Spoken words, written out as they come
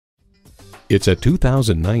It's a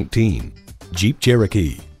 2019 Jeep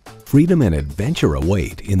Cherokee. Freedom and adventure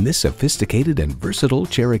await in this sophisticated and versatile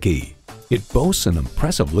Cherokee. It boasts an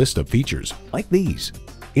impressive list of features like these: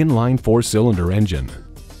 inline 4-cylinder engine,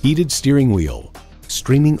 heated steering wheel,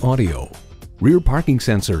 streaming audio, rear parking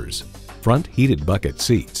sensors, front heated bucket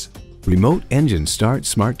seats, remote engine start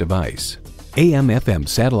smart device, AM/FM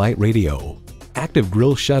satellite radio, active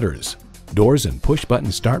grille shutters, doors and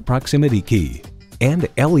push-button start proximity key, and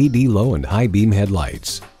LED low and high beam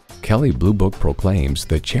headlights. Kelley Blue Book proclaims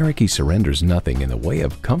the Cherokee surrenders nothing in the way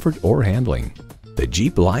of comfort or handling. The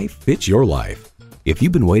Jeep life fits your life. If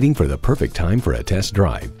you've been waiting for the perfect time for a test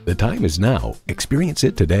drive, the time is now. Experience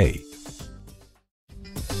it today.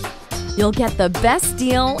 You'll get the best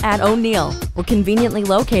deal at O'Neill. We're conveniently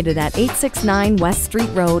located at 869 West Street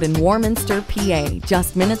Road in Warminster, PA,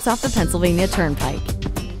 just minutes off the Pennsylvania Turnpike.